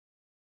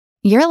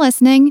You're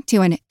listening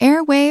to an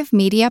Airwave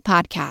Media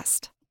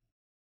Podcast.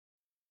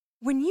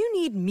 When you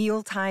need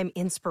mealtime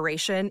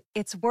inspiration,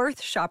 it's worth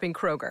shopping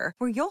Kroger,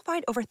 where you'll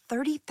find over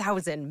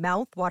 30,000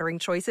 mouth-watering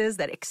choices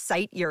that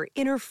excite your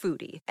inner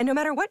foodie. And no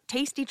matter what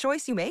tasty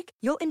choice you make,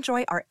 you'll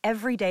enjoy our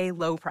everyday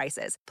low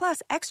prices,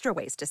 plus extra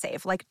ways to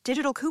save, like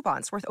digital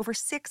coupons worth over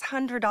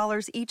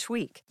 $600 each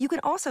week. You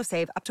can also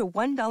save up to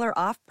 $1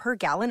 off per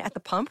gallon at the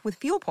pump with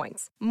fuel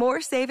points.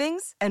 More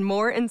savings and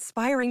more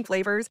inspiring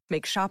flavors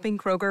make shopping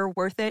Kroger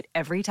worth it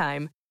every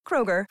time.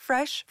 Kroger,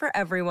 fresh for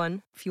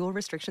everyone. Fuel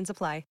restrictions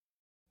apply.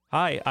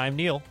 Hi, I'm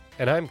Neil.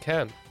 And I'm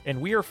Ken. And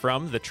we are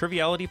from the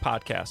Triviality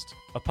Podcast,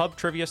 a pub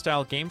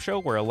trivia-style game show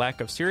where a lack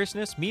of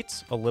seriousness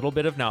meets a little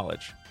bit of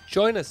knowledge.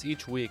 Join us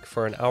each week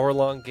for an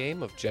hour-long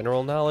game of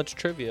general knowledge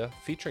trivia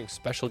featuring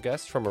special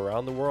guests from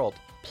around the world,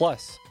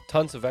 plus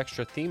tons of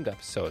extra themed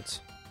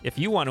episodes. If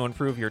you want to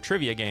improve your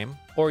trivia game,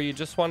 or you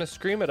just want to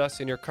scream at us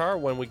in your car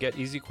when we get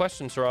easy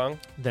questions wrong,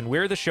 then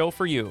we're the show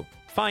for you.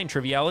 Find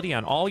Triviality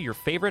on all your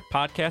favorite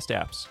podcast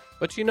apps.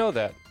 But you know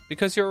that,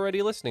 because you're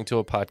already listening to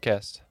a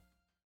podcast.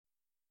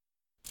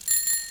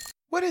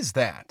 What is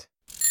that?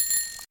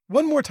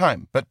 One more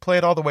time, but play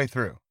it all the way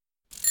through.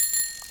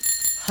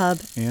 Hub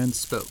and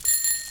Spoke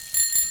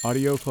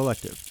Audio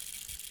Collective.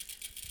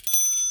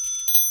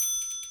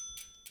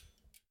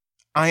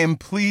 I am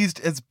pleased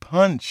as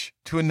punch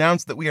to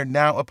announce that we are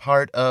now a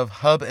part of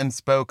Hub and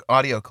Spoke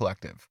Audio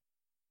Collective.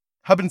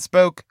 Hub and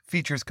Spoke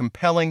features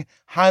compelling,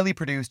 highly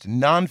produced,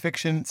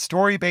 nonfiction,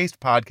 story-based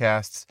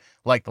podcasts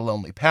like The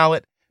Lonely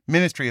Palette,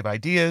 Ministry of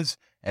Ideas,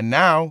 and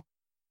now,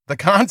 The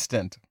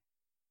Constant.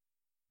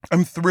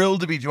 I'm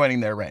thrilled to be joining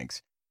their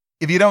ranks.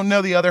 If you don't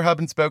know the other Hub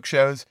and Spoke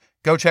shows,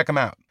 go check them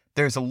out.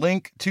 There's a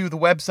link to the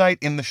website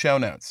in the show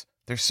notes.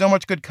 There's so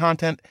much good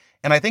content,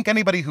 and I think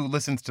anybody who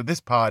listens to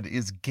this pod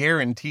is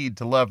guaranteed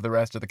to love the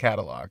rest of the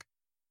catalog.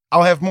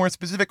 I'll have more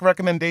specific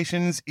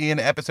recommendations in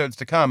episodes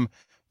to come,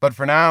 but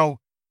for now,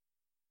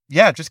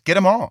 yeah, just get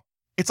them all.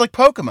 It's like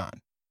Pokemon.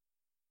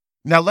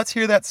 Now let's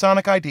hear that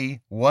Sonic ID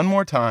one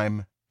more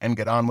time and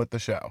get on with the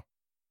show.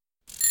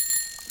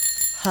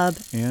 Hub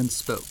and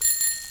Spoke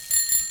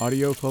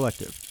Audio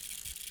Collective.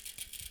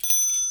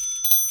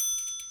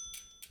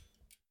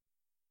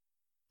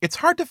 It's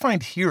hard to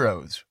find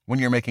heroes when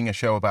you're making a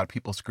show about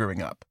people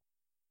screwing up.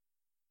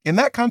 In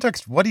that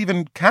context, what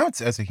even counts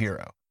as a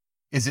hero?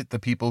 Is it the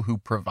people who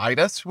provide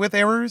us with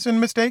errors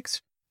and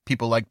mistakes?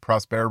 People like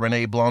Prosper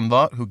René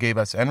Blondlot, who gave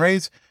us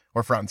N-rays,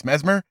 or Franz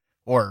Mesmer,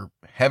 or,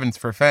 heavens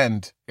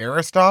forfend,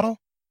 Aristotle?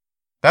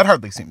 That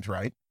hardly seems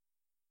right.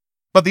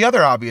 But the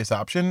other obvious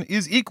option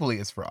is equally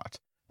as fraught.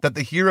 That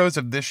the heroes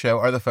of this show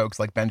are the folks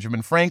like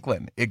Benjamin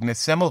Franklin, Ignaz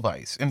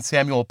Semmelweis, and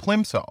Samuel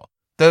Plimsoll,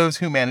 those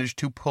who managed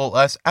to pull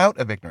us out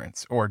of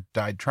ignorance, or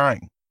died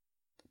trying.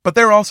 But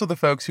they're also the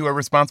folks who are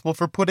responsible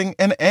for putting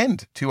an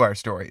end to our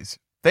stories.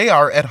 They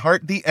are, at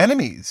heart, the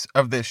enemies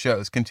of this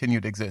show's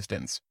continued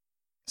existence.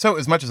 So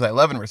as much as I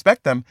love and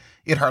respect them,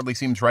 it hardly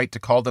seems right to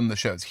call them the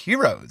show's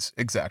heroes,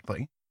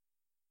 exactly.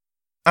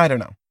 I don't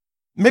know.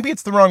 Maybe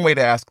it's the wrong way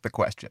to ask the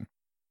question.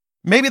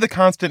 Maybe The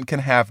Constant can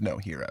have no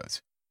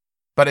heroes.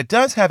 But it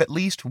does have at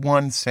least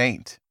one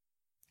saint.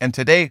 And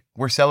today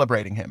we're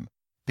celebrating him,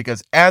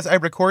 because as I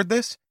record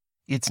this,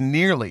 it's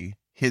nearly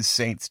his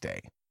Saint's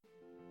Day.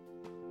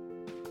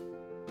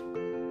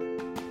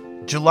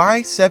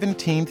 July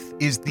 17th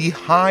is the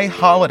high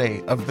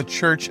holiday of the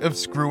Church of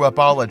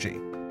Screw-Upology,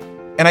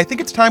 and I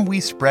think it's time we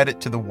spread it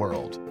to the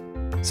world.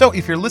 So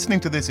if you're listening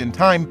to this in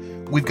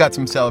time, we've got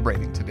some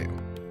celebrating to do.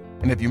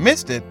 And if you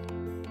missed it,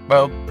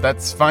 well,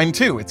 that's fine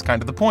too. It's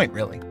kind of the point,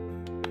 really.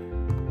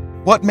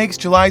 What makes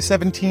July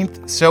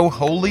 17th so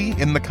holy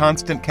in the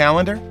Constant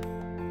calendar?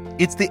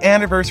 It's the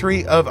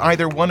anniversary of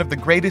either one of the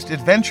greatest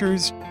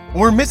adventures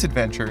or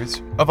misadventures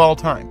of all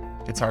time.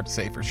 It's hard to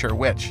say for sure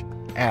which,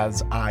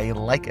 as I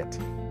like it.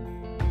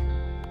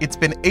 It's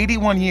been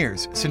 81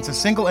 years since a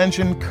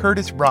single-engine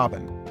Curtiss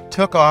Robin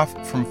took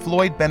off from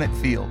Floyd Bennett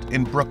Field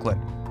in Brooklyn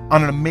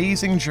on an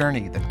amazing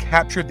journey that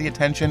captured the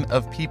attention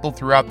of people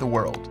throughout the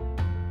world.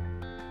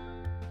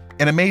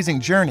 An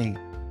amazing journey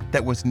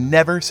that was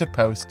never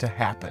supposed to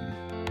happen.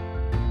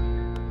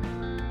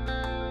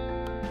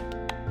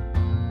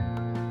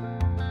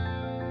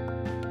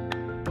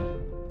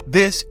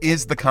 This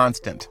is The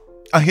Constant,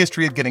 a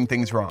history of getting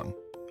things wrong.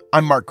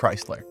 I'm Mark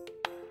Chrysler.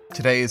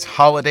 Today's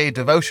holiday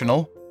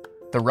devotional,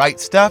 The Right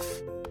Stuff,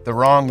 the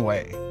Wrong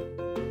Way.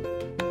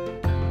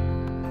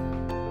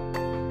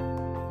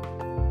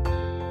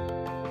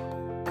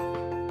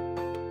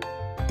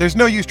 There's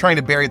no use trying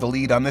to bury the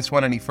lead on this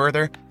one any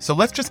further, so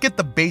let's just get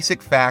the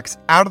basic facts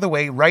out of the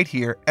way right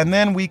here, and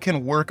then we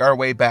can work our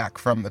way back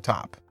from the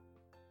top.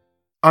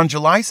 On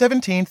July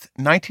 17th,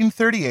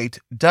 1938,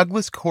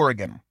 Douglas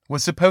Corrigan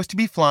was supposed to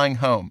be flying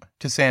home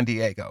to San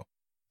Diego.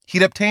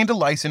 He'd obtained a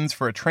license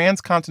for a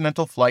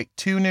transcontinental flight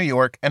to New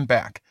York and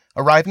back,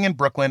 arriving in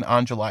Brooklyn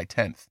on July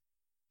 10th.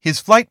 His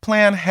flight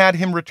plan had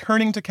him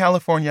returning to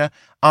California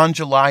on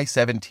July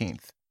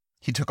 17th.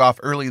 He took off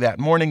early that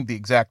morning. The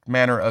exact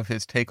manner of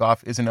his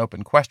takeoff is an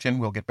open question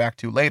we'll get back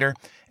to later.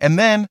 And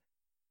then,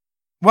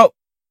 well,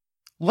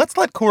 Let's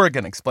let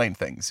Corrigan explain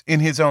things in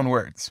his own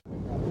words.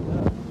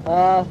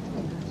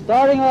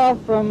 Starting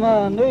off from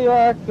New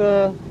York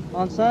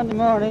on Sunday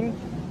morning,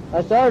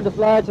 I started to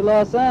fly to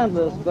Los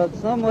Angeles, but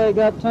some way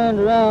got turned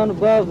around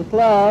above the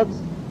clouds,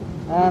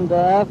 and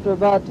after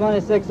about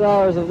 26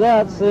 hours of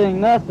that,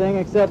 seeing nothing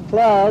except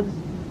clouds,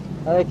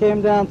 I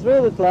came down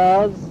through the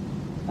clouds,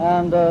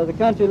 and the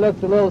country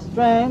looked a little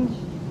strange.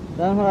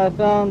 Then when I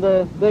found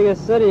the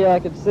biggest city I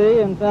could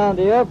see and found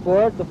the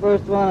airport, the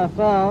first one I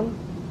found,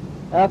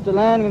 after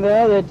landing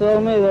there, they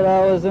told me that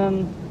I was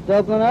in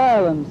Dublin,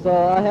 Ireland, so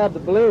I had to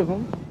believe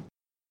them.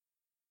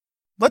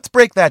 Let's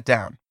break that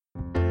down.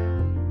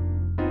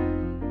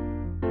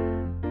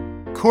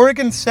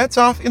 Corrigan sets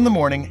off in the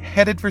morning,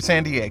 headed for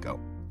San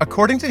Diego.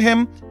 According to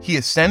him, he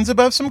ascends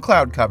above some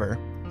cloud cover,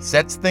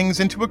 sets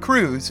things into a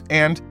cruise,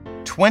 and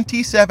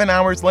 27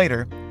 hours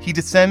later, he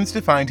descends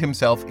to find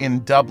himself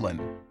in Dublin.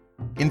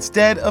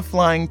 Instead of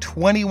flying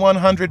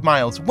 2,100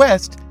 miles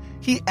west,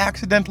 he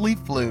accidentally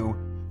flew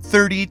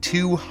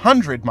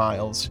 3,200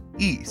 miles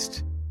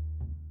east.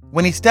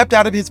 When he stepped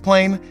out of his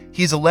plane,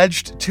 he's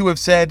alleged to have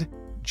said,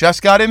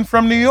 "Just got in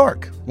from New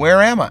York.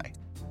 Where am I?"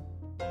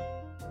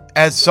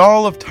 As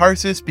Saul of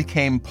Tarsus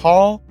became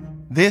Paul,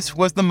 this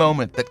was the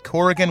moment that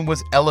Corrigan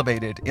was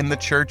elevated in the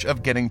church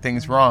of getting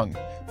things wrong,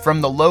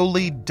 from the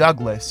lowly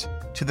Douglas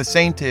to the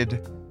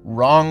sainted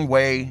Wrong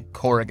Way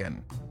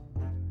Corrigan.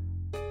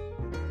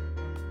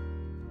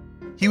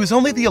 He was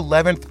only the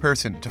 11th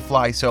person to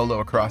fly solo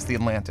across the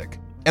Atlantic,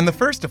 and the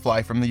first to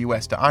fly from the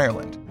US to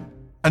Ireland.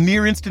 A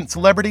near-instant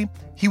celebrity,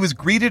 he was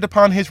greeted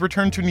upon his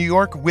return to New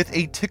York with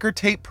a ticker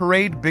tape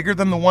parade bigger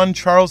than the one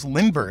Charles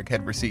Lindbergh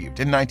had received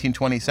in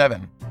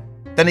 1927.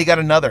 Then he got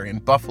another in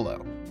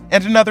Buffalo,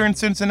 and another in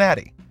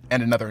Cincinnati,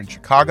 and another in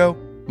Chicago,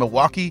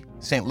 Milwaukee,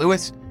 St.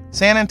 Louis,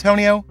 San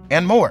Antonio,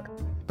 and more,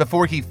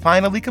 before he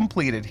finally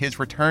completed his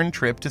return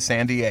trip to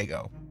San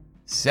Diego,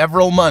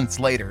 several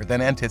months later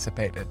than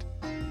anticipated.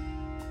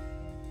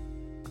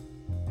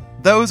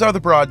 Those are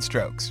the broad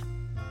strokes.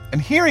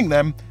 And hearing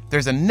them,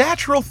 there's a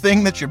natural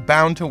thing that you're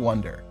bound to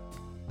wonder.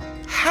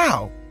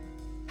 How?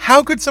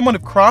 How could someone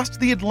have crossed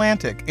the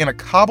Atlantic in a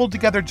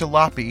cobbled-together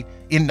jalopy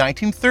in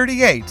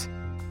 1938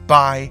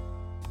 by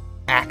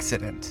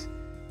accident?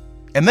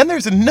 And then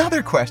there's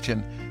another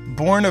question,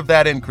 born of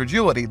that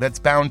incredulity, that's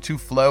bound to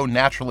flow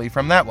naturally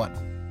from that one.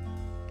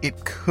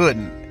 It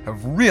couldn't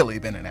have really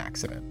been an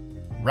accident,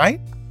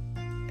 right?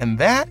 And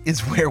that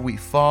is where we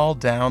fall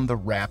down the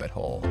rabbit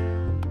hole.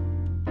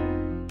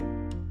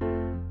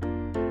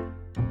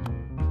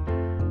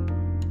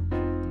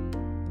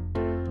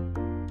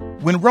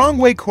 When Wrong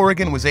Way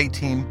Corrigan was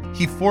 18,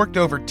 he forked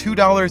over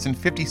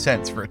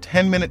 $2.50 for a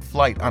 10-minute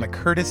flight on a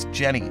Curtiss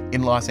Jenny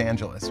in Los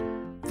Angeles.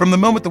 From the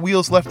moment the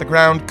wheels left the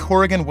ground,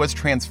 Corrigan was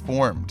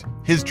transformed,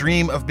 his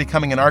dream of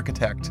becoming an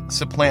architect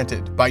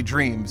supplanted by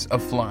dreams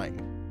of flying.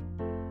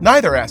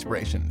 Neither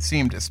aspiration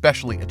seemed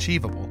especially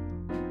achievable.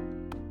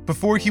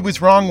 Before he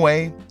was Wrong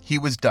Way, he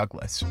was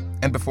Douglas.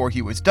 And before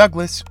he was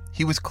Douglas,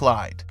 he was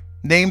Clyde,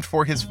 named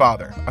for his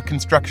father, a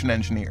construction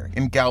engineer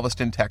in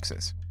Galveston,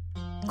 Texas.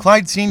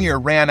 Clyde Sr.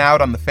 ran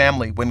out on the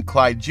family when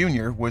Clyde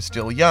Jr. was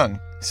still young,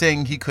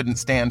 saying he couldn't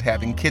stand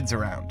having kids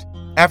around.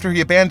 After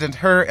he abandoned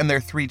her and their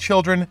 3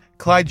 children,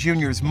 Clyde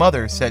Jr.'s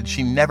mother said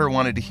she never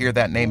wanted to hear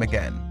that name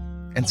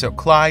again. And so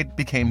Clyde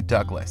became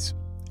Douglas,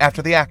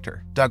 after the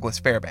actor Douglas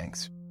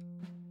Fairbanks.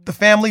 The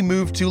family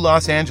moved to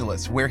Los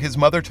Angeles, where his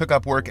mother took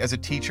up work as a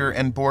teacher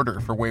and boarder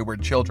for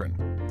wayward children.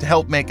 To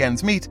help make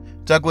ends meet,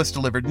 Douglas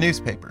delivered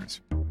newspapers.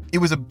 It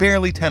was a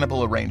barely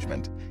tenable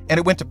arrangement, and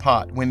it went to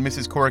pot when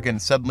Mrs. Corrigan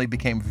suddenly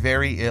became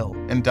very ill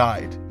and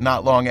died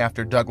not long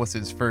after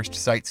Douglas's first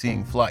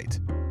sightseeing flight.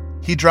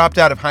 He dropped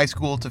out of high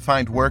school to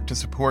find work to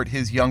support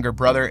his younger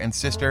brother and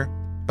sister,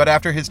 but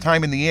after his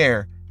time in the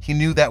air, he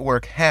knew that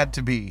work had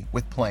to be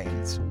with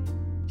planes.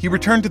 He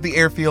returned to the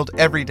airfield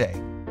every day.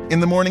 In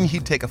the morning,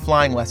 he'd take a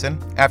flying lesson.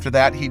 After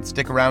that, he'd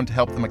stick around to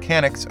help the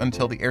mechanics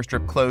until the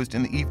airstrip closed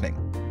in the evening.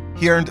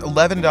 He earned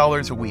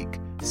 $11 a week,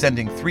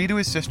 sending 3 to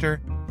his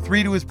sister,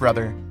 3 to his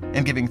brother,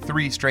 and giving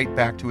 3 straight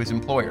back to his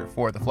employer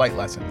for the flight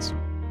lessons.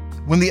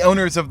 When the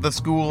owners of the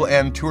school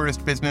and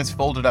tourist business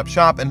folded up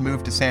shop and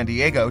moved to San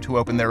Diego to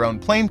open their own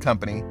plane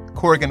company,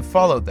 Corrigan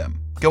followed them,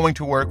 going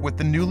to work with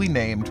the newly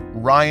named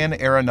Ryan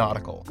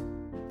Aeronautical.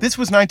 This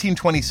was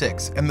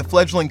 1926, and the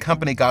fledgling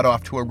company got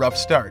off to a rough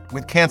start,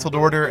 with canceled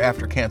order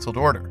after canceled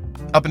order,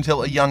 up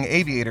until a young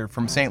aviator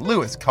from St.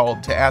 Louis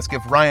called to ask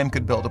if Ryan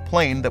could build a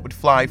plane that would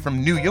fly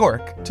from New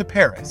York to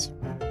Paris.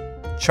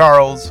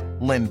 Charles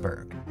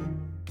Lindbergh.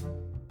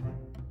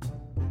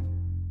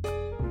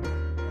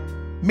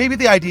 Maybe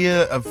the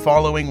idea of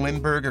following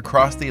Lindbergh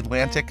across the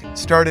Atlantic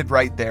started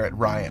right there at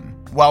Ryan,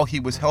 while he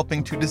was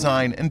helping to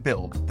design and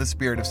build the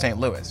Spirit of St.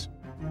 Louis.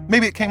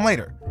 Maybe it came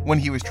later, when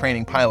he was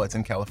training pilots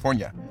in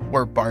California,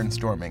 or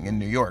barnstorming in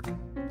New York.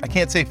 I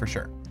can't say for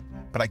sure.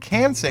 But I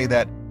can say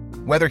that,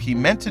 whether he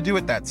meant to do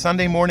it that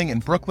Sunday morning in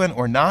Brooklyn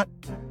or not,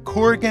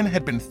 Corrigan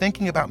had been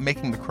thinking about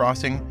making the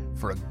crossing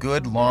for a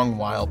good long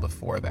while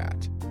before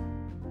that.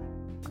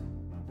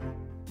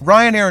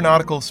 Ryan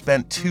Aeronautical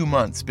spent 2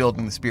 months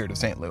building the Spirit of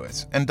St.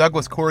 Louis, and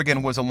Douglas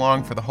Corrigan was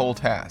along for the whole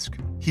task.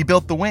 He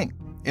built the wing,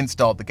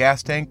 installed the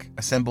gas tank,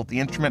 assembled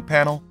the instrument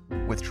panel,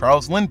 with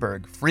Charles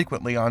Lindbergh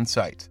frequently on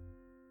site.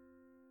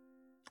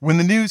 When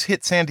the news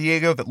hit San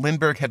Diego that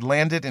Lindbergh had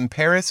landed in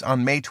Paris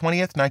on May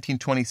 20th,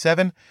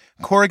 1927,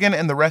 Corrigan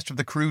and the rest of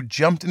the crew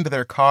jumped into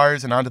their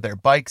cars and onto their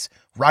bikes,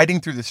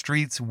 riding through the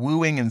streets,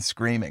 wooing and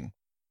screaming.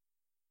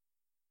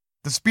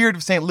 The Spirit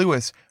of St.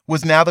 Louis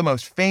was now the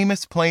most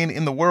famous plane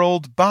in the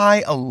world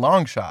by a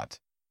long shot.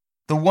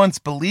 The once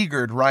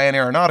beleaguered Ryan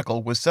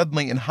Aeronautical was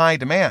suddenly in high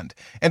demand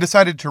and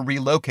decided to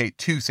relocate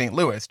to St.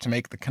 Louis to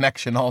make the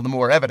connection all the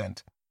more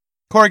evident.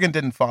 Corrigan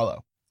didn't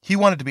follow. He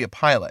wanted to be a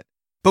pilot.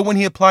 But when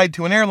he applied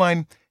to an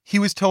airline, he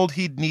was told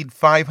he'd need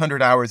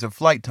 500 hours of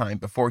flight time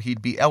before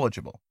he'd be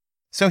eligible.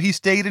 So he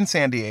stayed in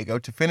San Diego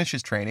to finish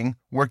his training,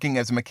 working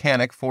as a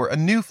mechanic for a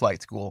new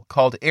flight school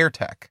called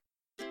AirTech.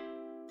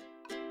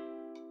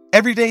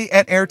 Every day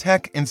at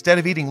AirTech, instead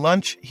of eating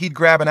lunch, he'd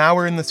grab an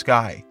hour in the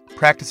sky,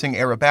 practicing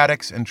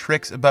aerobatics and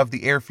tricks above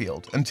the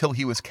airfield until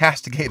he was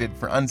castigated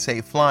for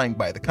unsafe flying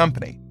by the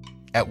company.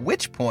 At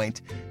which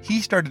point,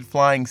 he started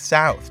flying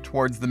south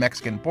towards the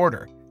Mexican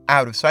border,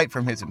 out of sight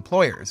from his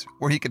employers,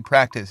 where he could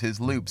practice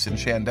his loops and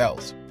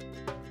chandelles.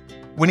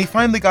 When he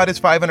finally got his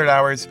 500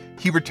 hours,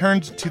 he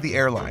returned to the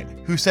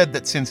airline, who said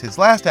that since his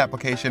last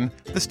application,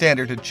 the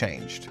standard had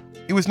changed.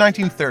 It was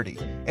 1930,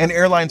 and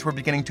airlines were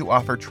beginning to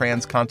offer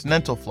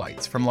transcontinental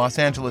flights from Los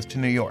Angeles to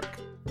New York.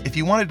 If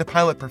he wanted to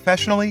pilot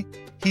professionally,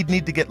 he'd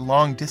need to get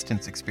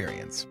long-distance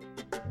experience.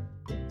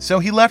 So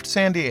he left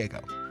San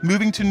Diego,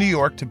 moving to New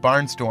York to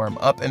barnstorm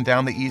up and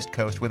down the East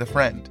Coast with a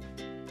friend.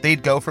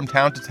 They'd go from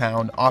town to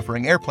town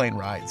offering airplane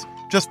rides,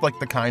 just like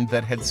the kind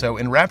that had so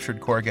enraptured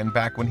Corrigan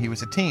back when he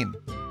was a teen.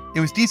 It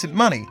was decent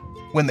money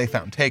when they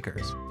found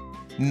takers.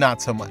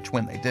 Not so much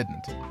when they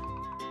didn't.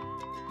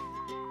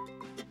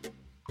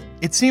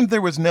 It seemed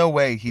there was no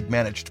way he'd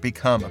manage to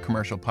become a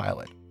commercial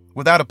pilot.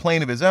 Without a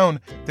plane of his own,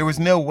 there was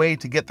no way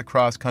to get the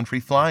cross-country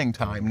flying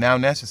time now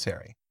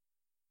necessary.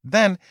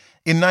 Then,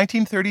 in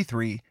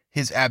 1933,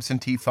 his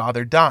absentee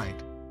father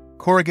died.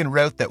 Corrigan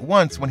wrote that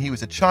once, when he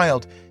was a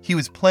child, he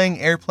was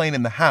playing airplane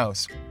in the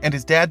house, and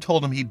his dad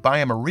told him he'd buy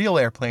him a real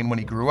airplane when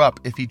he grew up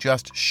if he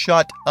just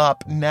shut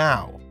up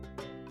now.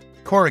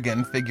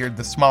 Corrigan figured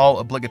the small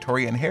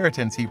obligatory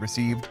inheritance he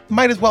received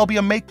might as well be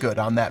a make-good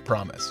on that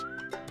promise.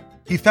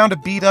 He found a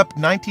beat-up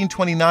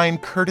 1929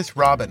 Curtiss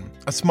Robin,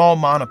 a small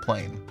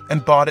monoplane,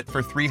 and bought it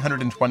for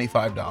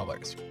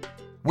 $325.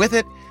 With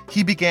it,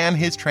 he began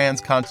his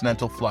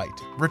transcontinental flight,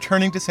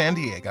 returning to San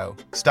Diego,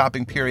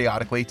 stopping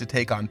periodically to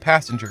take on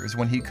passengers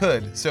when he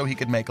could so he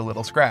could make a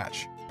little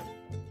scratch.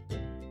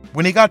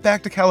 When he got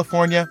back to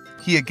California,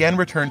 he again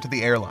returned to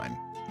the airline.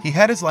 He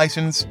had his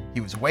license,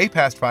 he was way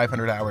past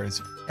 500 hours,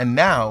 and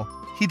now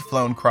he'd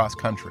flown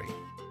cross-country.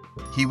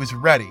 He was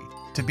ready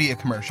to be a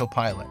commercial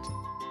pilot.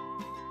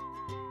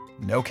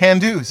 No can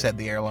do, said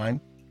the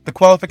airline. The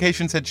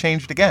qualifications had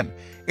changed again.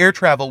 Air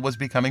travel was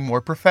becoming more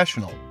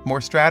professional,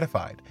 more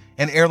stratified,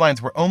 and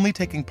airlines were only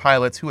taking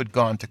pilots who had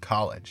gone to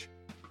college.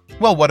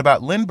 Well, what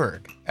about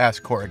Lindbergh?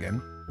 Asked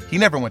Corrigan. He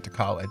never went to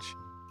college.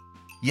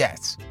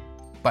 Yes,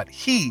 but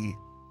he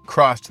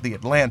crossed the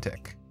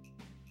Atlantic.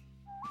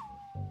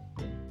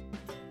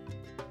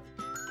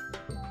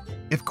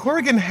 If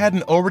Corrigan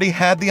hadn't already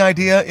had the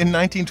idea in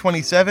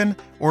 1927,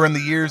 or in the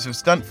years of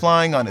stunt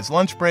flying on his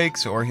lunch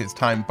breaks, or his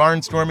time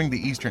barnstorming the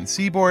eastern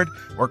seaboard,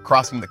 or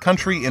crossing the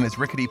country in his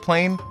rickety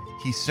plane,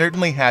 he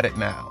certainly had it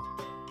now.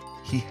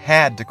 He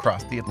had to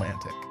cross the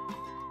Atlantic.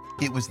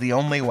 It was the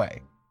only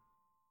way.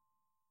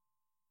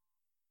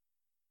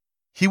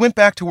 He went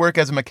back to work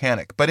as a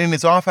mechanic, but in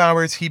his off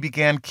hours, he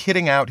began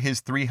kitting out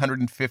his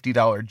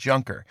 $350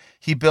 junker.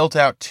 He built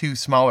out 2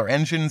 smaller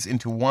engines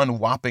into one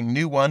whopping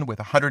new one with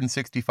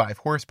 165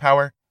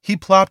 horsepower. He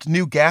plopped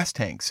new gas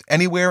tanks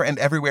anywhere and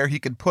everywhere he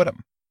could put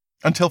them.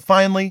 Until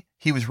finally,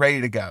 he was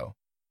ready to go.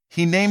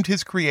 He named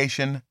his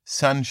creation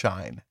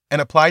Sunshine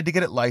and applied to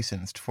get it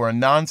licensed for a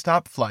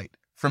non-stop flight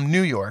from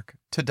New York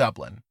to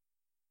Dublin.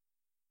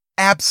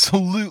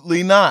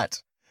 Absolutely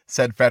not,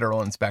 said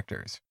federal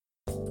inspectors.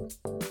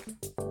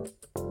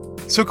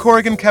 So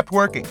Corrigan kept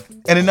working,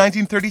 and in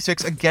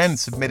 1936 again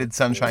submitted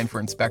Sunshine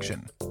for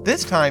inspection.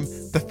 This time,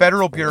 the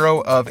Federal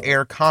Bureau of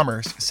Air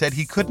Commerce said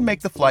he couldn't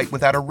make the flight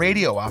without a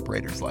radio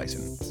operator's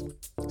license.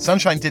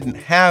 Sunshine didn't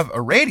have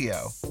a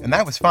radio, and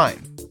that was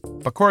fine,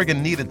 but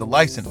Corrigan needed the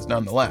license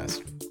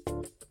nonetheless.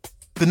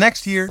 The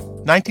next year,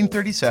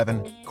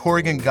 1937,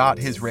 Corrigan got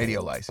his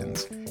radio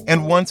license,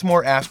 and once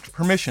more asked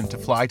permission to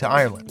fly to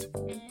Ireland.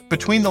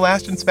 Between the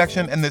last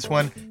inspection and this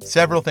one,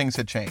 several things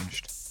had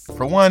changed.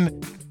 For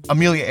one,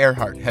 Amelia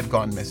Earhart had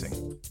gone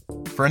missing.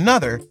 For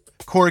another,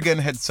 Corrigan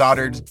had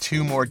soldered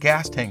 2 more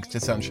gas tanks to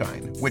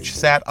Sunshine, which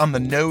sat on the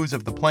nose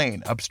of the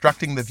plane,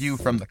 obstructing the view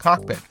from the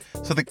cockpit,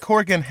 so that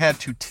Corrigan had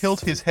to tilt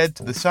his head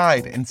to the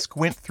side and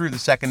squint through the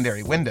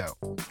secondary window.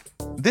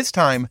 This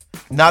time,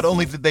 not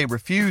only did they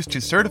refuse to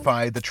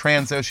certify the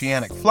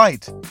transoceanic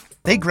flight,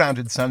 they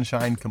grounded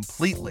Sunshine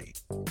completely.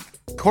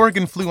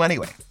 Corrigan flew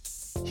anyway.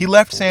 He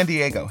left San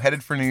Diego,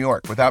 headed for New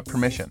York without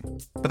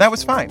permission. But that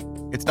was fine.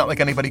 It's not like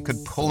anybody could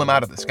pull him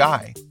out of the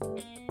sky.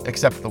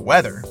 Except the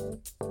weather.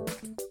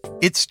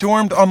 It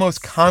stormed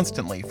almost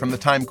constantly from the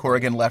time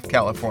Corrigan left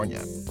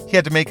California. He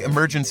had to make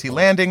emergency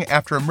landing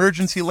after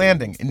emergency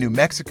landing in New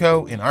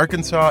Mexico, in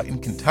Arkansas,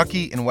 in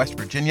Kentucky, in West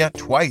Virginia,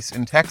 twice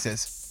in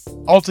Texas.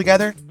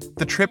 Altogether,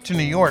 the trip to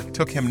New York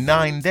took him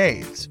 9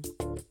 days.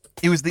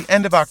 It was the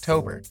end of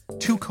October,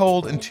 too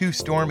cold and too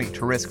stormy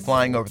to risk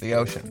flying over the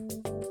ocean.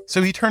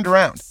 So he turned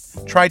around,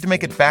 tried to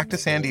make it back to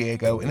San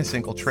Diego in a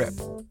single trip.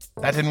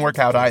 That didn't work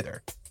out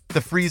either.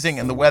 The freezing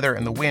and the weather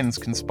and the winds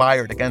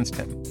conspired against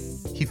him.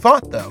 He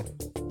fought, though.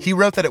 He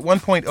wrote that at one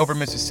point over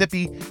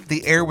Mississippi,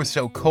 the air was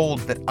so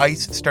cold that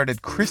ice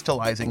started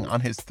crystallizing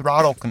on his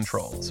throttle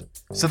controls,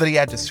 so that he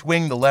had to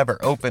swing the lever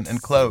open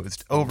and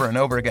closed over and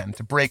over again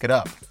to break it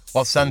up,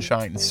 while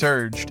sunshine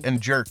surged and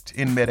jerked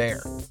in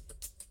midair.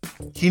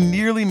 He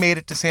nearly made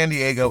it to San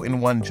Diego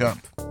in one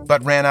jump,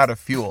 but ran out of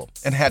fuel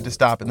and had to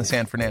stop in the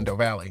San Fernando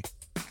Valley.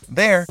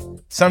 There,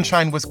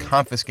 sunshine was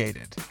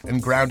confiscated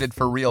and grounded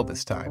for real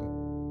this time.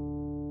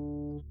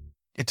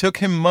 It took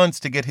him months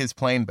to get his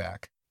plane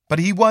back, but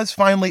he was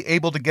finally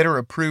able to get her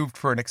approved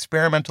for an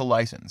experimental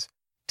license.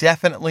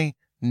 Definitely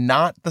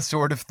not the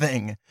sort of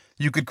thing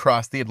you could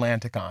cross the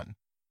Atlantic on.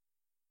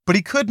 But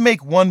he could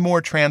make one more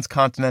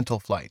transcontinental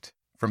flight,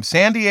 from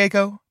San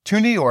Diego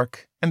to New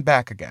York and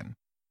back again.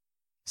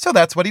 So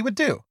that's what he would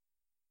do.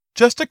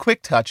 Just a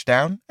quick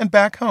touchdown and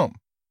back home.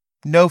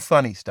 No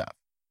funny stuff.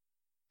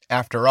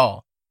 After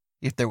all,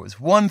 if there was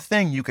one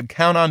thing you could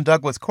count on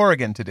Douglas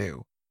Corrigan to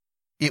do,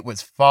 it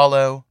was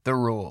follow the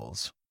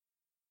rules.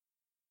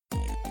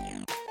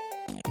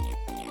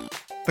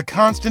 The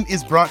Constant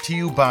is brought to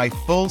you by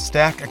Full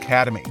Stack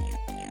Academy.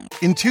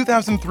 In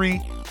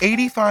 2003,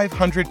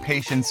 8,500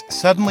 patients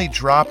suddenly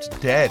dropped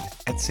dead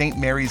at St.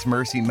 Mary's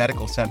Mercy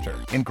Medical Center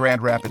in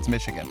Grand Rapids,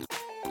 Michigan.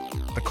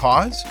 The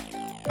cause?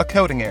 A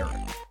coding error.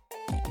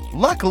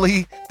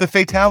 Luckily, the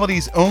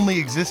fatalities only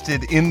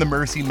existed in the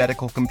Mercy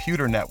Medical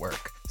Computer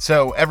Network,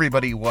 so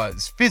everybody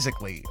was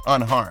physically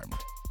unharmed.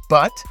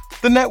 But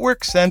the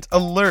network sent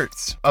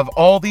alerts of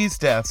all these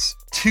deaths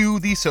to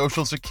the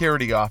Social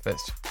Security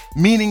office,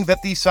 meaning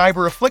that the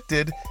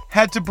cyber-afflicted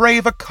had to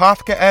brave a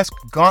Kafkaesque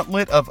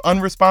gauntlet of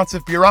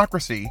unresponsive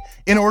bureaucracy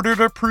in order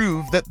to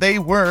prove that they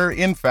were,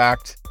 in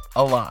fact,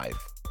 alive.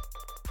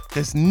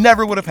 This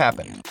never would have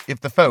happened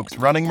if the folks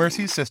running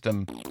Mercy's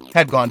system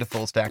had gone to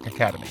Full Stack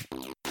Academy.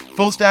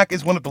 Full Stack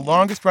is one of the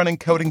longest-running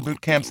coding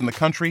boot camps in the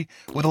country,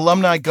 with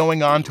alumni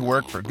going on to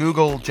work for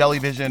Google,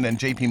 Jellyvision, and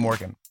JP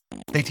Morgan.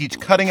 They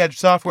teach cutting-edge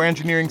software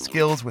engineering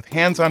skills with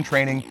hands-on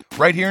training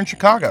right here in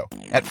Chicago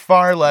at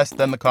far less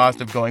than the cost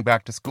of going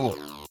back to school.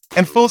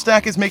 And Full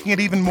Stack is making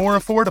it even more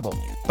affordable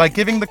by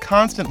giving the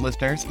Constant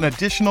listeners an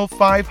additional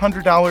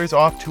 $500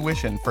 off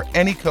tuition for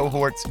any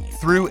cohorts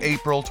through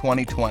April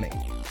 2020.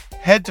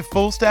 Head to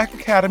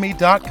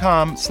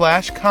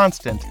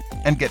fullstackacademy.com/constant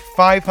and get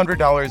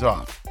 $500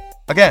 off.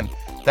 Again,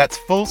 that's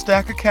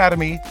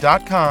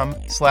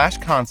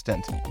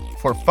fullstackacademy.com/constant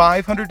for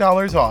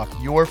 $500 off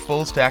your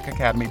Full Stack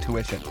Academy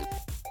tuition.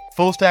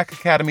 Full Stack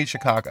Academy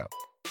Chicago.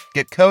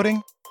 Get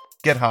coding,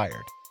 get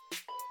hired.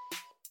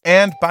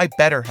 And by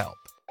BetterHelp.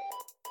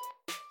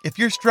 If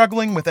you're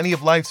struggling with any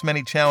of life's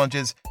many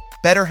challenges,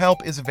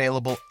 BetterHelp is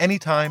available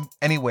anytime,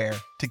 anywhere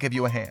to give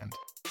you a hand.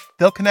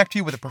 They'll connect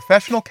you with a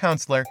professional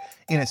counselor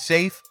in a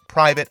safe,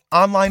 private,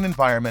 online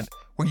environment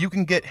where you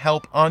can get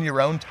help on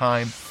your own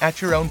time,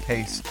 at your own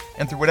pace,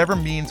 and through whatever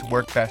means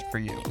work best for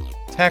you.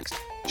 Text,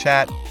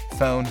 chat,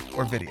 phone,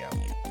 or video.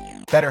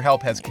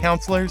 BetterHelp has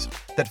counselors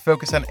that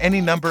focus on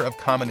any number of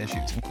common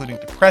issues, including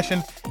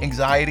depression,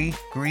 anxiety,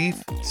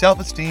 grief,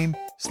 self-esteem,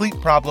 sleep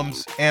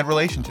problems, and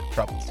relationship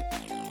troubles.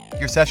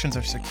 Your sessions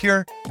are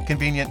secure,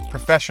 convenient,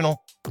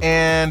 professional,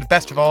 and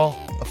best of all,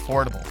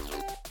 affordable.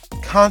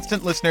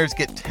 Constant listeners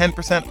get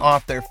 10%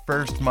 off their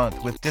first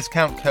month with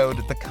discount code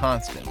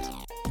THECONSTANT.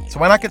 So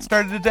why not get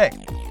started today?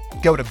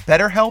 Go to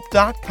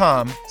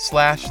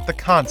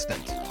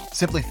betterhelp.com/theconstant.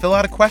 Simply fill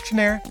out a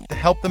questionnaire to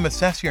help them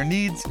assess your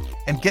needs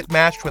and get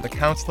matched with a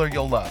counselor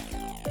you'll love.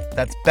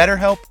 That's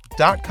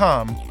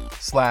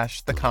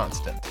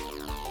betterhelp.com/theconstant.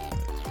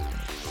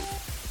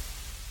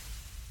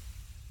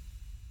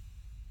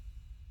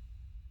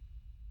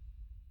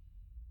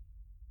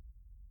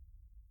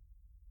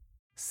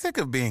 Sick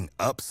of being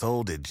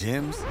upsold at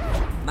gyms?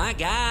 My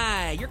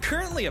guy, you're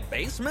currently a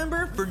base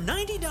member? For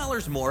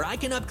 $90 more, I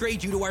can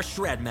upgrade you to our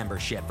Shred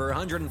membership. For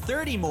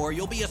 $130 more,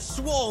 you'll be a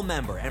Swole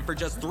member. And for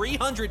just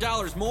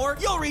 $300 more,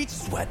 you'll reach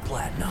Sweat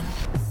Platinum.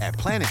 At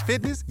Planet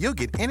Fitness, you'll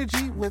get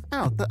energy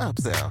without the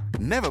upsell.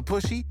 Never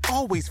pushy,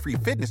 always free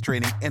fitness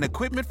training and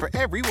equipment for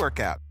every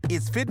workout.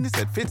 It's fitness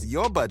that fits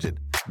your budget.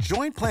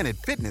 Join Planet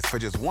Fitness for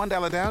just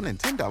 $1 down and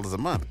 $10 a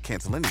month.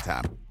 Cancel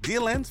anytime.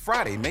 Deal ends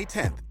Friday, May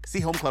 10th.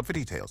 See Home Club for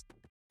details.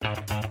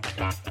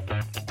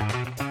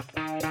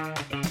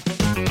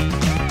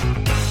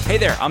 Hey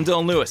there, I'm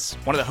Dylan Lewis,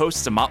 one of the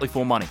hosts of Motley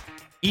Fool Money.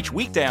 Each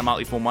weekday on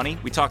Motley Fool Money,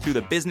 we talk through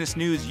the business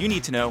news you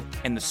need to know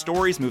and the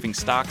stories moving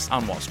stocks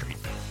on Wall Street.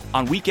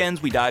 On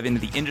weekends, we dive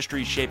into the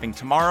industries shaping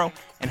tomorrow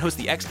and host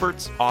the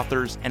experts,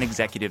 authors, and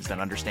executives that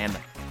understand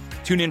them.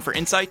 Tune in for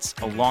insights,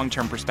 a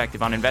long-term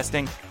perspective on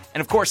investing,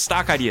 and of course,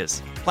 stock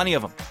ideas. Plenty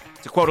of them.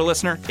 To quote a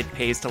listener, it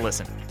pays to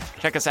listen.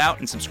 Check us out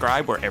and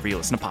subscribe wherever you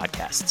listen to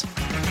podcasts.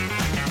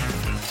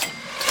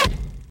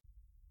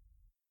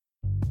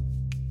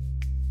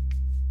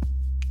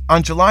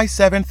 On July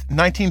 7th,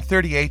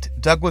 1938,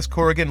 Douglas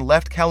Corrigan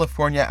left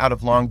California out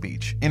of Long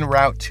Beach en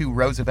route to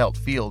Roosevelt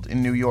Field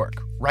in New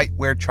York, right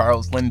where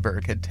Charles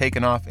Lindbergh had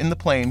taken off in the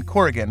plane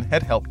Corrigan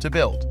had helped to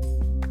build.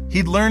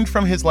 He'd learned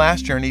from his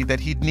last journey that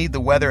he'd need the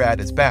weather at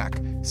his back,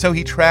 so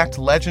he tracked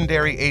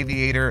legendary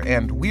aviator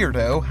and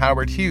weirdo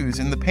Howard Hughes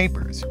in the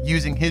papers,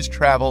 using his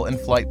travel and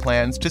flight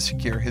plans to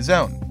secure his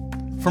own.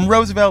 From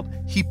Roosevelt,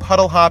 he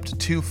puddle-hopped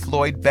to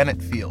Floyd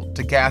Bennett Field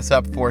to gas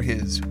up for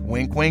his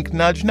wink-wink,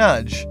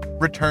 nudge-nudge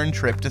return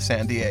trip to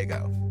San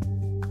Diego.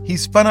 He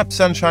spun up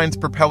Sunshine's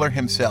propeller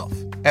himself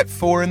at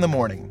 4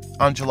 a.m.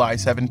 on July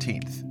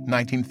 17th,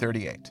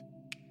 1938.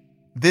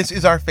 This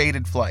is our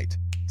fated flight,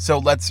 so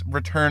let's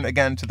return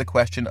again to the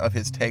question of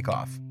his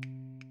takeoff.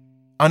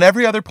 On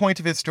every other point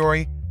of his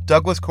story,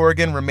 Douglas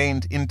Corrigan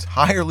remained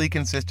entirely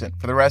consistent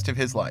for the rest of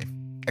his life,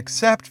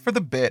 except for the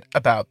bit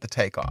about the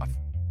takeoff.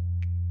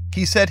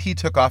 He said he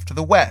took off to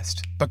the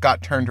west, but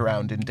got turned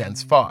around in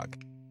dense fog.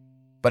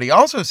 But he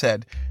also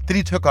said that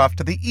he took off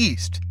to the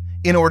east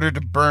in order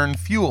to burn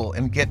fuel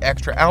and get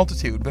extra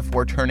altitude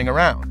before turning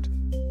around.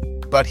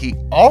 But he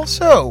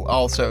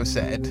also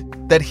said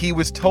that he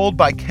was told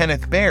by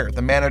Kenneth Baer,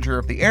 the manager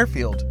of the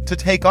airfield, to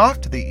take off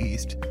to the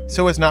east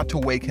so as not to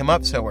wake him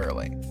up so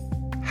early.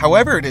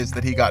 However it is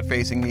that he got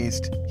facing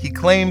east, he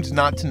claimed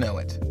not to know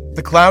it.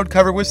 The cloud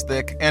cover was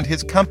thick and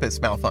his compass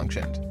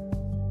malfunctioned.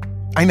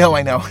 I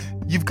know.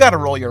 You've got to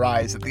roll your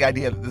eyes at the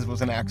idea that this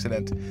was an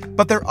accident,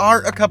 but there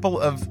are a couple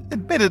of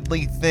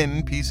admittedly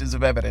thin pieces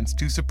of evidence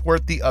to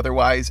support the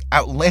otherwise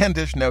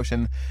outlandish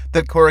notion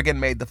that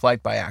Corrigan made the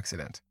flight by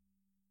accident.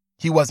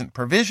 He wasn't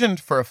provisioned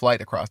for a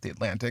flight across the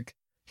Atlantic.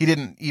 He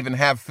didn't even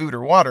have food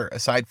or water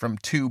aside from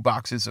 2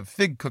 boxes of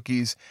fig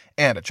cookies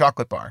and a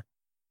chocolate bar.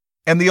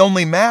 And the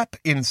only map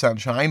in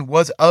Sunshine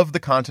was of the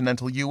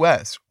continental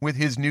U.S., with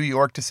his New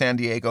York to San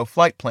Diego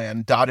flight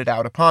plan dotted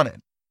out upon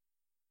it.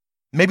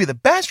 Maybe the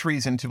best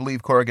reason to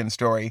believe Corrigan's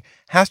story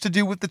has to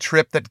do with the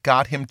trip that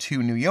got him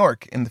to New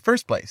York in the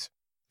first place.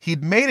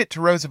 He'd made it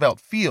to Roosevelt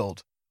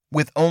Field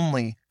with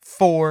only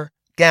 4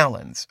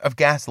 gallons of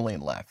gasoline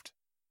left.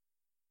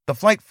 The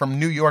flight from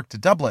New York to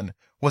Dublin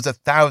was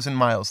 1,000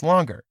 miles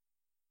longer.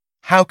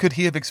 How could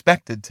he have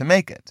expected to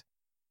make it?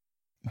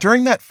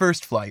 During that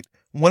first flight,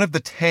 one of the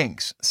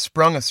tanks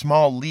sprung a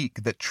small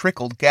leak that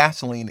trickled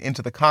gasoline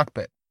into the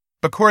cockpit,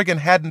 but Corrigan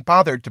hadn't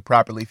bothered to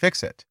properly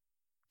fix it.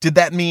 Did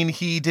that mean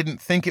he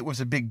didn't think it was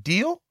a big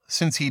deal,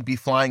 since he'd be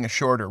flying a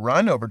shorter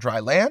run over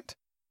dry land?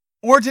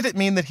 Or did it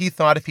mean that he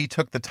thought if he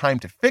took the time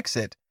to fix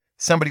it,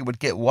 somebody would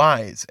get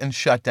wise and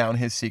shut down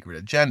his secret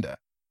agenda?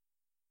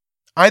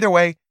 Either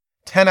way,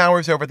 10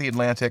 hours over the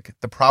Atlantic,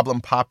 the problem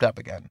popped up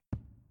again.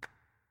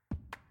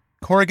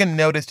 Corrigan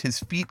noticed his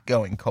feet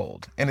going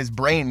cold and his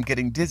brain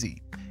getting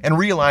dizzy, and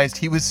realized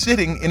he was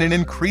sitting in an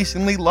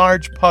increasingly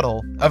large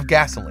puddle of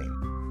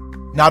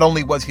gasoline. Not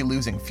only was he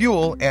losing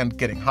fuel and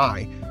getting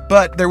high,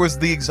 but there was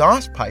the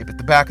exhaust pipe at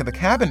the back of the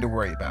cabin to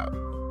worry about.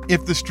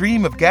 If the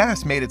stream of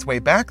gas made its way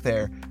back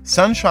there,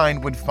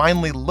 Sunshine would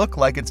finally look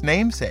like its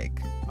namesake,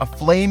 a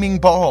flaming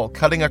ball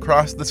cutting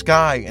across the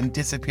sky and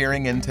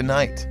disappearing into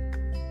night.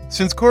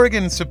 Since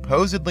Corrigan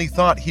supposedly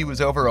thought he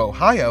was over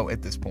Ohio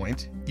at this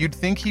point, you'd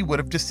think he would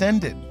have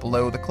descended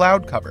below the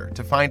cloud cover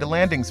to find a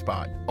landing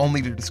spot,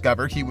 only to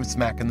discover he was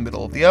smack in the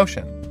middle of the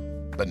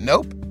ocean. But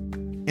nope.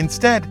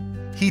 Instead,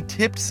 he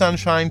tipped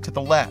Sunshine to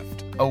the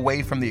left,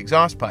 away from the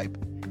exhaust pipe,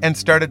 and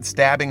started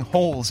stabbing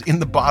holes in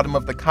the bottom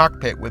of the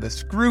cockpit with a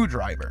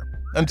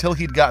screwdriver until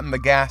he'd gotten the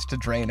gas to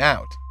drain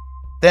out.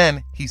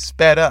 Then he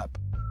sped up,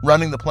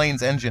 running the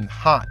plane's engine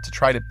hot to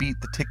try to beat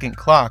the ticking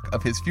clock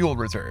of his fuel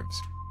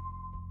reserves.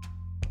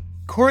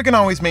 Corrigan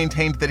always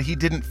maintained that he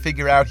didn't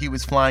figure out he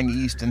was flying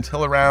east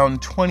until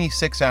around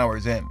 26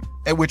 hours in,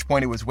 at which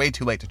point it was way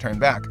too late to turn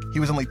back. He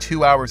was only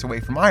 2 hours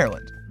away from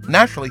Ireland.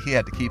 Naturally, he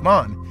had to keep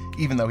on,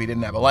 even though he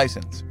didn't have a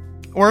license,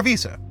 or a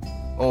visa,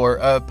 or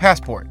a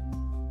passport.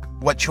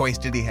 What choice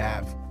did he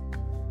have?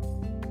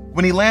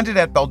 When he landed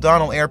at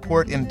Baldonnel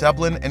Airport in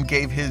Dublin and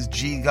gave his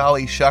gee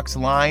golly shucks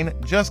line,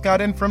 "Just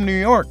got in from New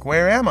York,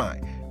 where am I?"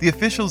 the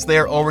officials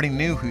there already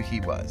knew who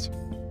he was.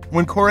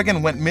 When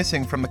Corrigan went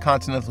missing from the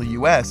continental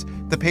U.S.,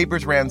 the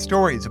papers ran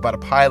stories about a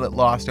pilot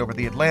lost over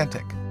the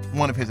Atlantic.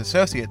 One of his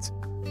associates,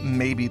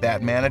 maybe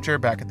that manager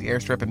back at the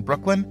airstrip in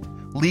Brooklyn,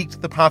 leaked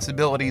the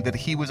possibility that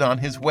he was on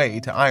his way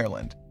to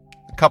Ireland.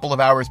 A couple of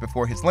hours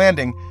before his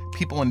landing,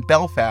 people in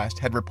Belfast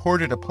had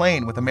reported a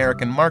plane with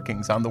American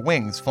markings on the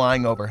wings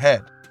flying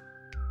overhead.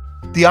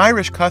 The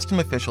Irish custom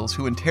officials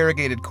who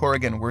interrogated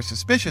Corrigan were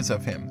suspicious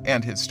of him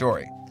and his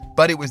story,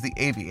 but it was the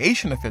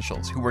aviation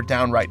officials who were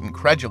downright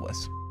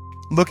incredulous.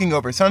 Looking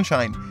over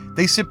Sunshine,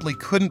 they simply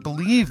couldn't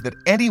believe that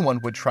anyone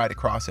would try to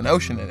cross an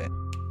ocean in it,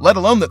 let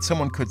alone that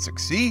someone could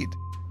succeed.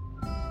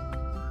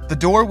 The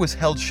door was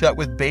held shut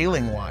with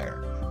baling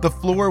wire. The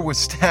floor was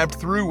stabbed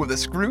through with a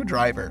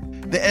screwdriver.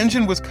 The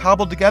engine was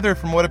cobbled together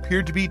from what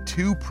appeared to be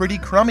two pretty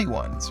crummy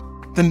ones.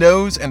 The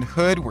nose and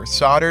hood were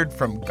soldered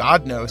from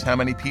God knows how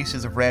many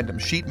pieces of random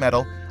sheet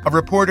metal. A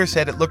reporter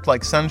said it looked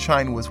like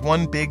Sunshine was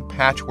one big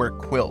patchwork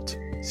quilt,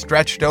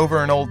 stretched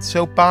over an old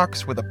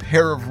soapbox with a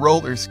pair of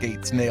roller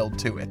skates nailed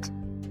to it.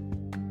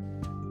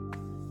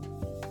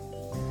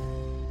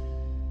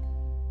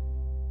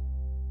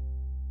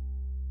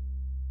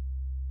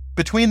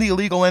 Between the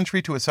illegal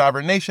entry to a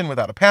sovereign nation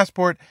without a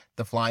passport,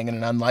 the flying in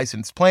an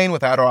unlicensed plane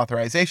without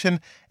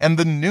authorization, and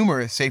the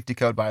numerous safety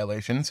code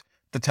violations,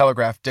 the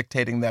Telegraph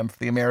dictating them for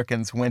the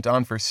Americans went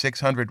on for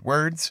 600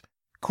 words,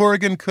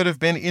 Corrigan could have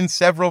been in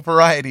several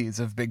varieties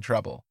of big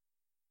trouble.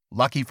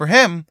 Lucky for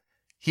him,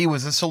 he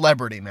was a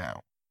celebrity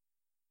now.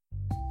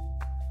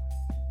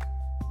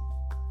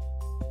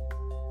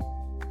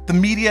 The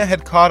media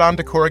had caught on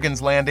to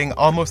Corrigan's landing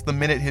almost the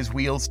minute his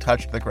wheels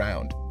touched the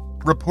ground.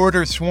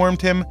 Reporters swarmed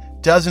him,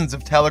 dozens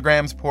of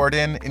telegrams poured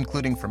in,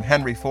 including from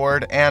Henry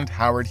Ford and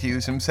Howard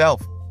Hughes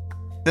himself.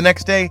 The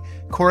next day,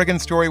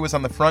 Corrigan's story was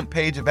on the front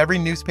page of every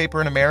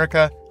newspaper in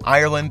America,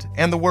 Ireland,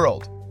 and the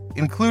world,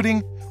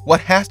 including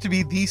what has to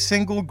be the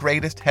single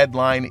greatest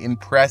headline in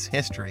press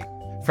history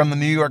from the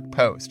New York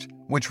Post,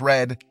 which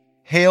read,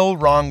 "Hail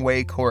Wrong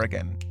Way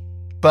Corrigan,"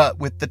 but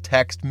with the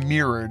text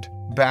mirrored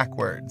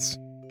backwards.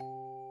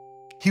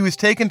 He was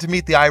taken to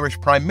meet the Irish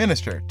Prime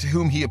Minister, to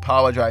whom he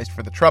apologized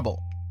for the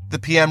trouble. The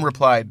PM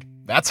replied,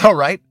 "That's all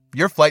right.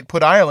 Your flight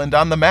put Ireland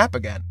on the map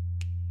again."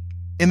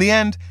 In the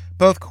end,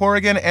 both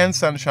Corrigan and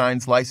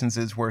Sunshine's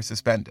licenses were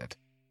suspended.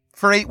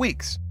 For 8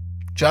 weeks.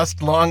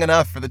 Just long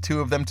enough for the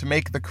two of them to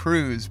make the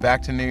cruise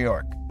back to New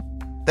York.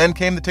 Then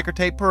came the ticker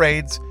tape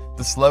parades,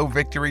 the slow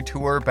victory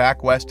tour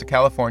back west to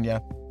California.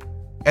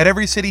 At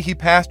every city he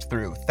passed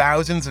through,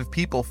 thousands of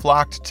people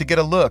flocked to get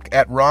a look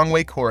at Wrong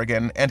Way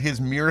Corrigan and his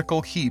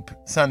miracle heap,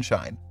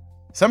 Sunshine.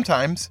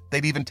 Sometimes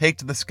they'd even take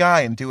to the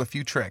sky and do a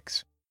few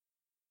tricks.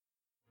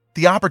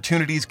 The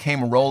opportunities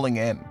came rolling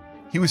in.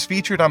 He was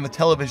featured on the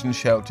television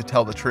show To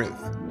Tell the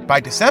Truth.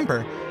 By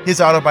December, his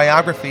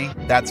autobiography,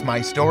 That's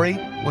My Story,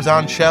 was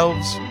on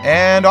shelves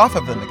and off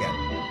of them again.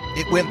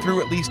 It went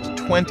through at least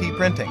 20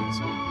 printings.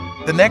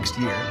 The next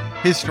year,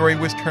 his story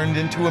was turned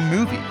into a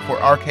movie for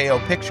RKO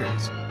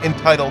Pictures,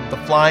 entitled The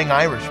Flying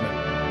Irishman.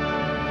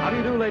 How do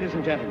you do, ladies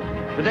and gentlemen?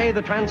 Today,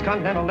 the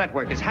Transcontinental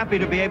Network is happy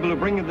to be able to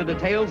bring you the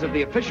details of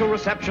the official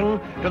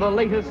reception to the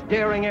latest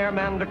daring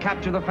airman to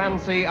capture the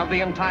fancy of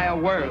the entire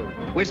world.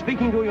 We're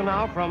speaking to you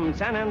now from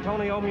San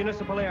Antonio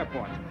Municipal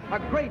Airport. A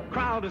great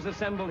crowd is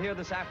assembled here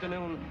this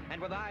afternoon,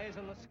 and with eyes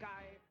in the sky...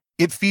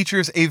 It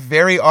features a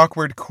very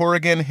awkward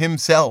Corrigan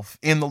himself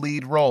in the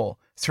lead role,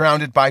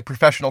 surrounded by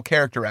professional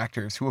character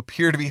actors who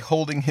appear to be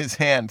holding his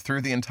hand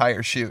through the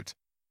entire shoot.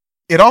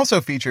 It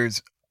also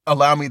features,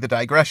 allow me the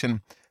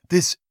digression,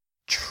 this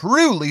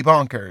truly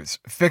bonkers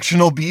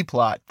fictional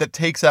B-plot that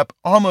takes up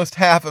almost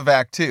half of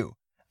Act 2,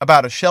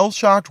 about a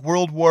shell-shocked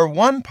World War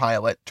I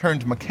pilot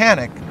turned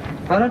mechanic.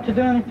 Why don't you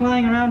do any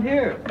flying around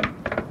here?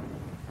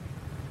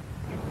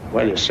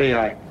 Well, you see,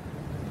 I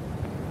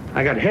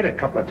got hit a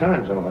couple of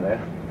times over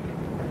there.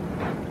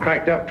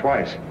 Cracked up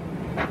twice.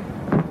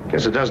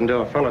 Guess it doesn't do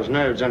a fellow's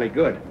nerves any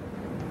good.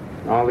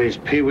 All these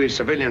pee-wee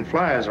civilian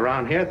flyers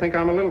around here think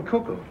I'm a little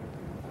cuckoo.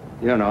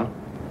 You know,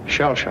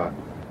 shell-shocked.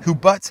 Who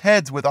butts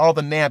heads with all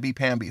the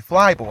namby-pamby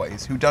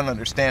flyboys who don't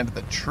understand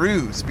the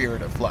true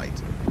spirit of flight.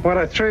 What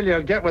a thrill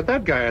you'll get with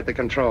that guy at the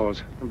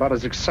controls. About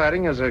as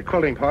exciting as a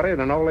quilting party at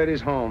an old lady's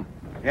home.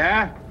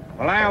 Yeah?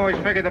 Well, I always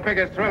figured the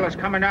biggest thrill is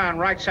coming down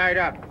right side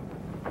up.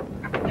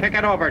 Kick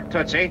it over,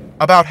 Tootsie.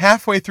 About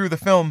halfway through the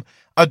film,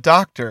 a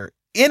doctor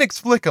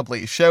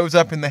inexplicably shows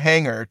up in the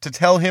hangar to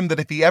tell him that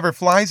if he ever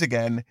flies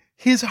again,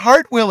 his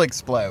heart will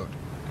explode.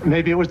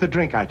 Maybe it was the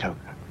drink I took.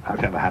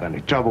 I've never had any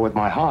trouble with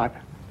my heart.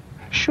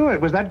 Sure,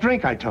 it was that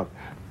drink I took.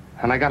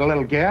 And I got a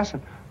little gas,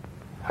 and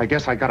I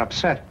guess I got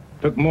upset.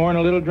 Took more than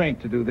a little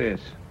drink to do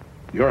this.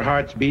 Your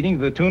heart's beating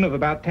to the tune of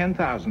about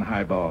 10,000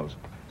 highballs.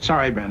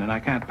 Sorry, Brendan, I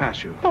can't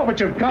pass you. Oh, but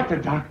you've got to,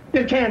 Doc.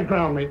 You can't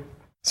ground me.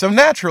 So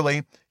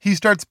naturally, he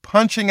starts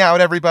punching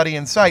out everybody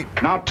in sight.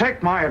 Now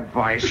take my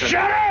advice.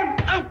 Shut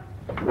up!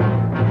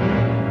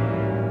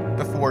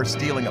 Before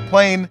stealing a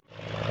plane.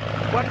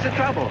 What's the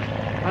trouble?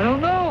 I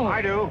don't know.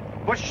 I do.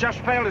 Butch just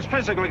failed his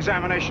physical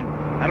examination.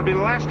 That'll be the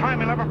last time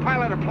he'll ever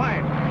pilot a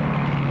plane.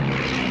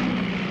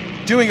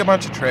 Doing a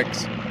bunch of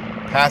tricks,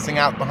 passing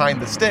out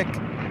behind the stick,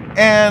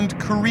 and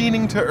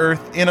careening to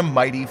Earth in a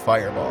mighty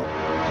fireball.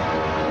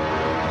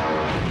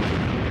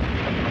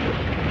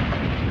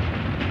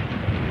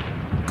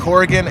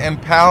 Corrigan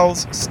and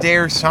pals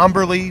stare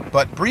somberly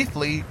but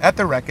briefly at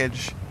the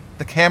wreckage.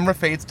 The camera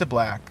fades to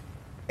black,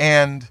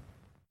 and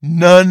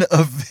none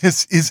of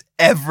this is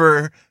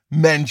ever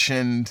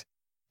mentioned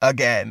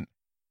again.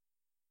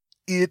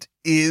 It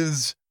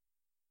is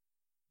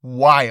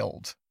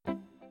wild.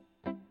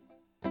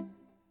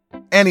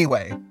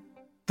 Anyway,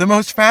 the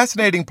most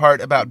fascinating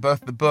part about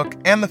both the book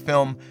and the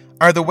film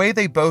are the way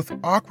they both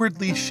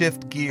awkwardly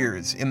shift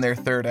gears in their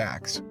third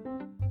acts.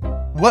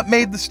 What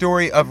made the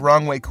story of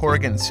Wrong-Way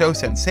Corrigan so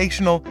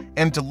sensational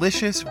and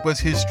delicious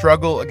was his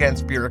struggle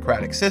against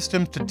bureaucratic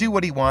systems to do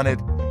what he wanted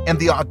and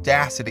the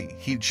audacity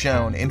he'd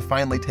shown in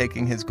finally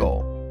taking his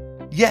goal.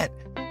 Yet,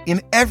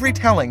 in every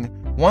telling,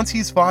 once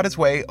he's fought his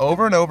way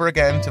over and over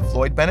again to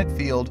Floyd Bennett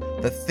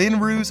Field, the thin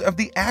ruse of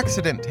the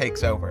accident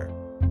takes over.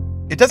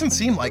 It doesn't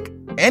seem like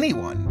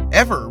anyone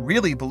ever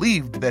really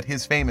believed that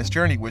his famous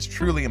journey was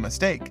truly a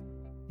mistake,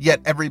 yet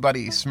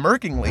everybody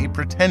smirkingly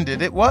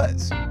pretended it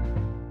was.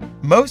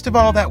 Most of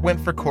all that went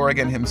for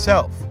Corrigan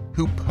himself,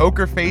 who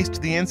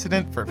poker-faced the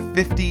incident for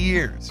 50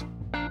 years.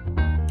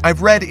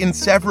 I've read in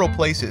several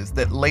places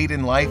that late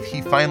in life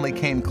he finally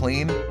came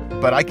clean,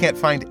 but I can't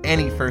find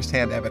any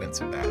first-hand evidence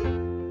of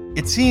that.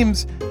 It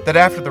seems that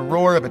after the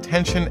roar of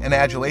attention and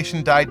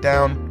adulation died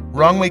down,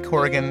 Wrong-Way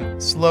Corrigan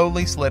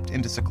slowly slipped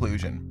into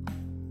seclusion.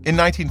 In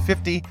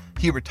 1950,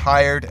 he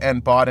retired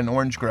and bought an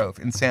orange grove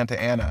in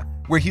Santa Ana,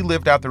 where he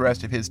lived out the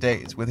rest of his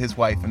days with his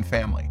wife and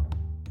family.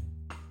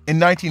 In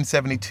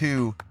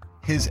 1972,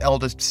 his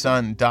eldest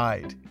son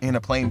died in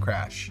a plane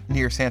crash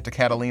near Santa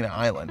Catalina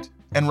Island,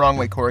 and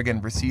Wrong-Way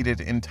Corrigan receded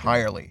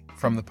entirely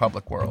from the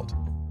public world.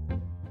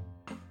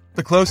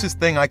 The closest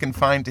thing I can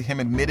find to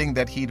him admitting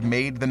that he'd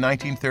made the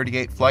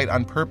 1938 flight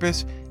on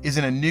purpose is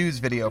in a news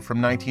video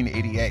from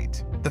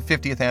 1988, the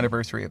 50th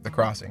anniversary of the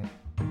crossing.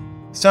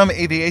 Some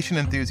aviation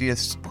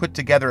enthusiasts put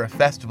together a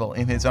festival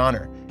in his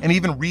honor and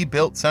even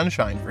rebuilt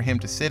Sunshine for him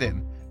to sit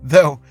in,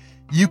 though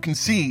you can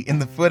see in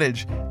the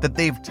footage that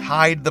they've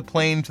tied the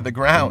plane to the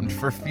ground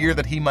for fear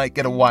that he might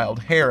get a wild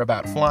hair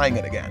about flying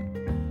it again.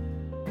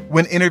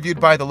 When interviewed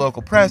by the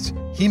local press,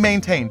 he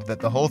maintained that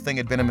the whole thing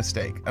had been a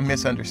mistake, a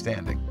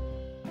misunderstanding.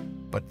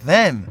 But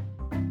then,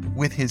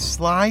 with his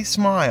sly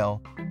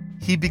smile,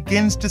 he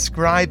begins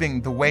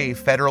describing the way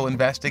federal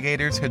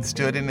investigators had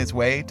stood in his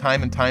way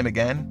time and time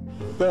again.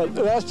 But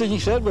the last thing he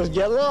said was,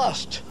 "Get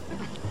lost."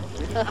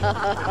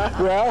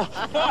 Well,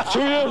 2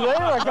 years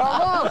later, I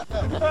got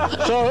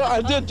lost. So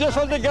I did just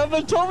what the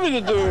government told me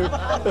to do.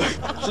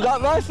 It's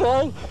not my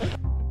fault.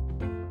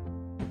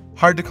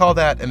 Hard to call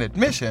that an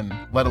admission,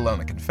 let alone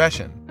a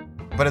confession.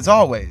 But as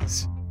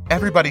always,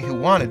 everybody who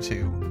wanted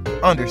to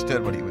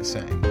understood what he was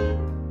saying.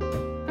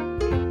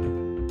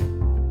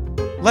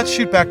 Let's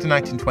shoot back to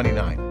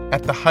 1929,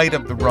 at the height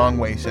of the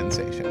Wrong-Way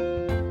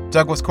sensation.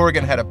 Douglas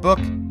Corrigan had a book,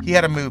 he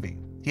had a movie,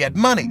 he had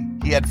money,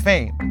 he had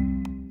fame.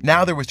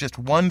 Now there was just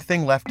one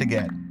thing left to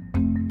get: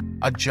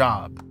 a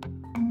job.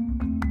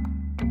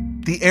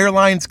 The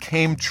airlines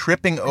came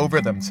tripping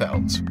over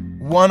themselves.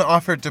 One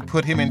offered to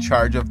put him in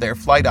charge of their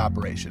flight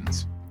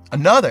operations.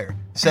 Another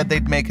said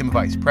they'd make him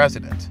vice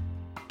president.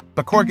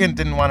 But Corrigan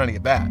didn't want any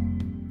of that.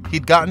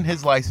 He'd gotten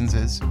his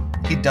licenses,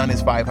 he'd done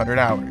his 500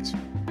 hours.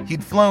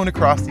 He'd flown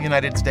across the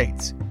United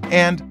States.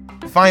 And,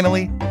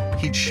 finally,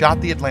 he'd shot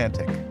the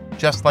Atlantic,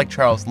 just like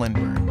Charles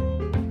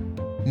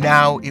Lindbergh.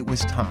 Now it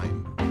was time.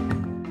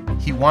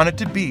 He wanted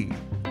to be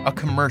a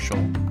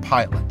commercial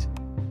pilot.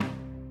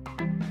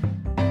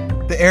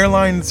 The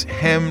airlines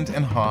hemmed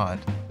and hawed.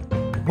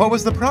 What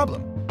was the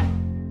problem?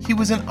 He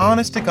was an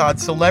honest-to-God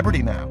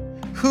celebrity now.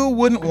 Who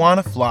wouldn't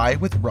want to fly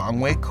with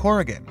Wrong-Way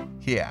Corrigan?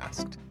 He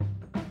asked.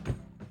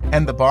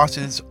 And the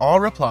bosses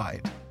all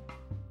replied,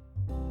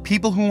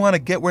 people who want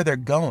to get where they're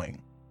going.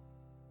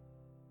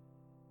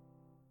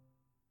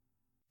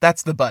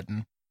 That's the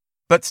button.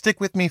 But stick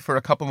with me for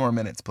a couple more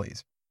minutes,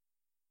 please.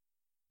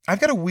 I've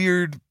got a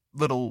weird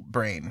little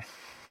brain.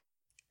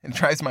 It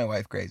drives my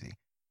wife crazy.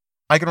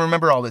 I can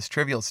remember all this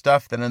trivial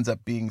stuff that ends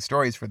up being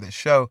stories for this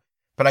show,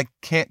 but I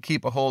can't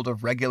keep a hold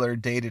of regular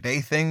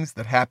day-to-day things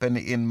that happen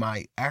in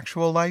my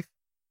actual life.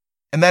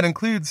 And that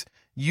includes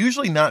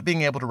usually not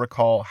being able to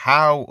recall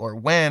how or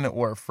when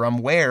or from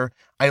where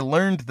I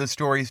learned the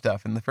story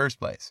stuff in the first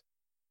place.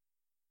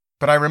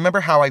 But I remember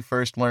how I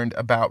first learned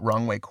about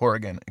Wrong-Way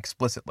Corrigan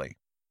explicitly.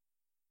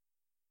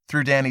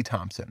 Through Danny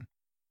Thompson.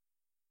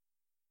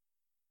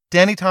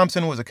 Danny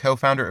Thompson was a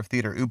co-founder of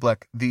Theater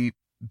Oobleck, the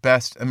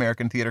best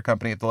American theater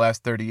company of the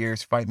last 30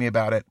 years. Fight me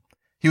about it.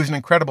 He was an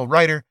incredible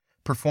writer,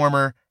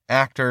 performer,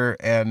 actor,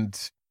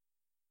 and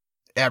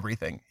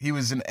everything. He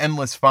was an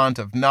endless font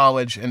of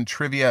knowledge and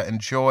trivia and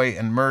joy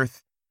and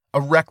mirth,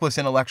 a reckless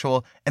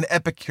intellectual, an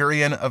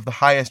Epicurean of the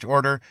highest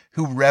order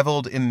who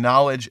reveled in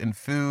knowledge and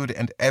food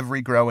and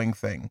every growing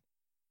thing.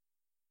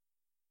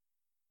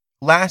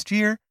 Last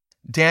year,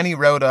 Danny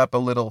wrote up a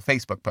little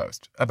Facebook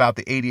post about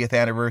the 80th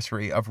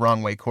anniversary of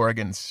Wrong-Way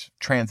Corrigan's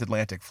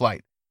transatlantic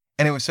flight,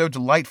 and it was so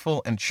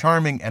delightful and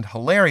charming and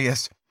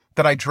hilarious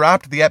that I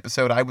dropped the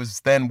episode I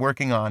was then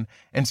working on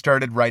and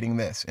started writing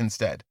this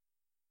instead.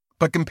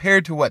 But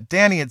compared to what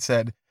Danny had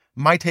said,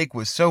 my take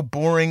was so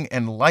boring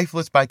and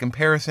lifeless by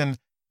comparison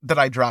that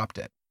I dropped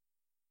it.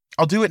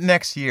 I'll do it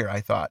next year, I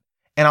thought,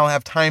 and I'll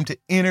have time to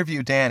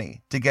interview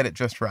Danny to get it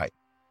just right.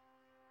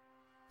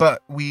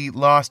 But we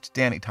lost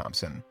Danny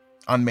Thompson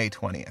on May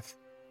 20th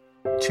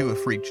to a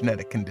freak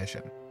genetic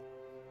condition.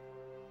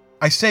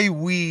 I say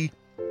we,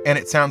 and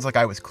it sounds like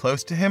I was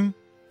close to him,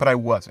 but I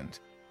wasn't.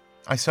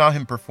 I saw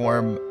him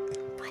perform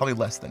probably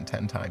less than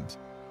 10 times.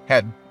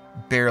 Had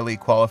barely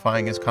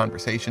qualifying as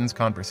conversations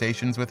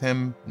with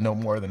him, no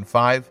more than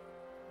 5.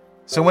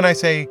 So when I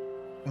say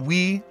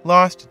we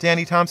lost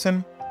Danny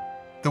Thompson,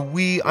 the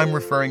we I'm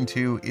referring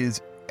to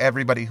is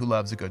everybody who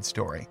loves a good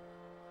story.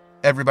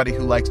 Everybody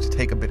who likes to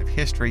take a bit of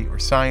history or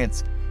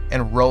science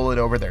and roll it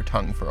over their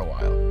tongue for a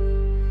while.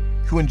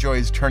 Who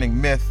enjoys turning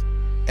myth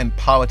and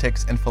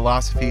politics and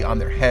philosophy on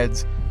their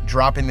heads,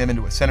 dropping them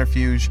into a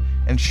centrifuge,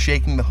 and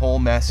shaking the whole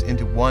mess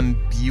into one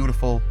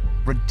beautiful,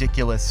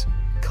 ridiculous,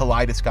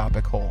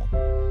 kaleidoscopic whole.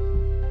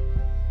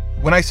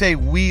 When I say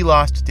we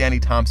lost Danny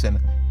Thompson,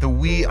 the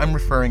we I'm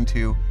referring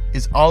to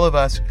is all of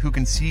us who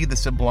can see the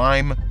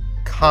sublime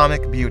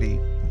comic beauty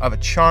of a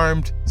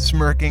charmed,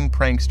 smirking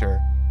prankster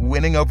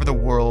winning over the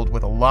world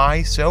with a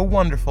lie so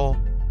wonderful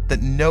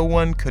that no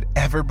one could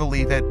ever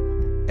believe it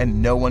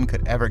and no one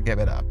could ever give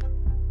it up.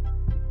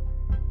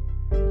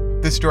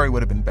 This story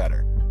would have been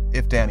better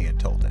if Danny had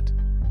told it.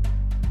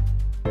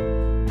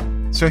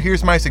 So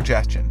here's my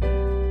suggestion.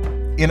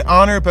 In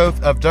honor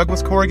both of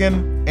Douglas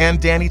Corrigan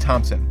and Danny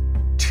Thompson,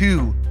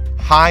 2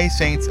 high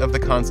saints of the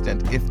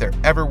constant, if there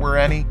ever were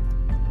any,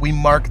 we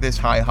mark this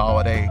high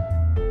holiday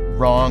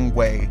Wrong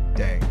Way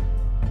Day.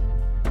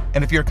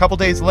 And if you're a couple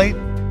days late,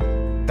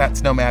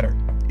 that's no matter.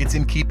 It's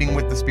in keeping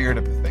with the spirit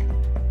of the thing.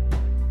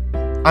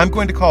 I'm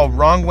going to call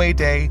Wrong Way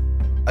Day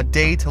a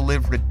day to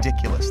live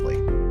ridiculously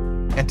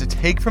and to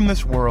take from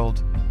this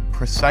world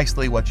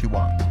precisely what you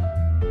want,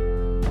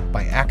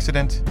 by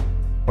accident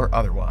or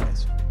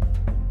otherwise.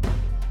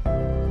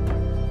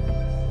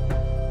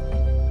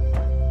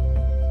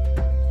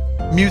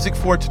 Music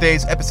for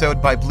today's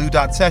episode by Blue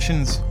Dot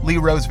Sessions, Lee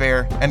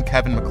Rosevere, and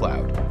Kevin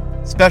MacLeod.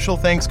 Special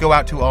thanks go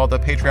out to all the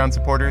Patreon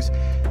supporters,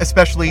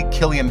 especially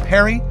Killian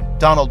Perry,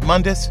 Donald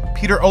Mundis,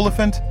 Peter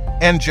Oliphant,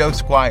 and Joe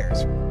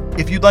Squires.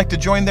 If you'd like to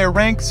join their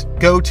ranks,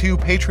 go to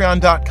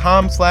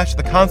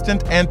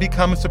patreon.com/theconstant and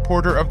become a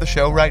supporter of the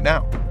show right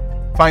now.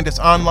 Find us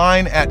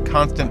online at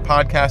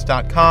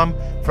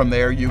constantpodcast.com. From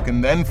there, you can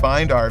then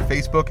find our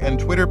Facebook and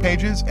Twitter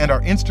pages and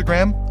our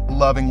Instagram,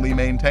 lovingly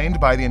maintained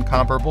by the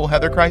incomparable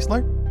Heather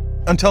Chrysler.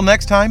 Until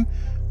next time,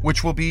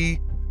 which will be,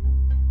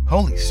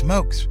 holy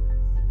smokes,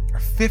 our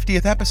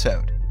 50th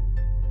episode.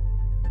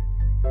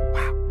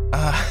 Wow.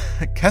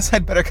 I guess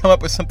I'd better come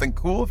up with something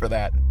cool for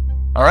that.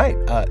 All right,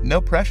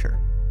 no pressure.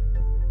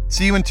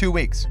 See you in 2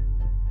 weeks.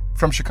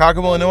 From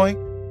Chicago, Illinois,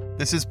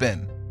 this has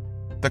been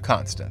The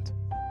Constant.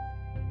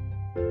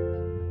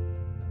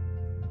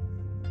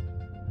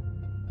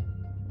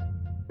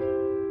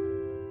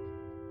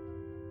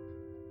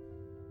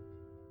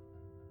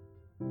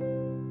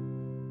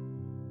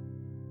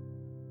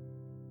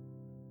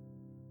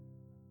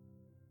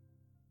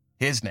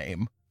 His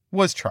name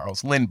was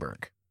Charles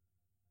Lindbergh.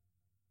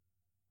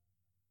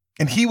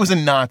 And he was a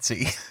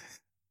Nazi.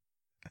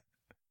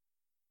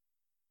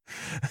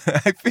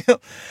 I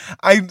feel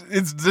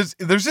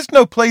there's just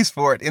no place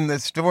for it in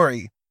this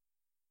story.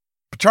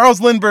 But Charles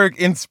Lindbergh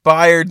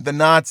inspired the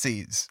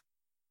Nazis.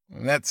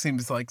 And that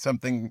seems like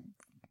something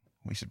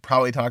we should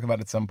probably talk about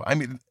at some point. I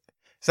mean,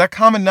 is that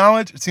common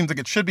knowledge? It seems like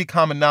it should be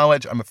common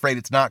knowledge. I'm afraid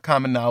it's not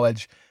common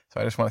knowledge.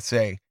 So I just want to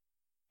say,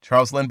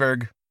 Charles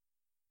Lindbergh,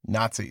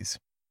 Nazis.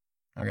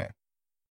 Okay.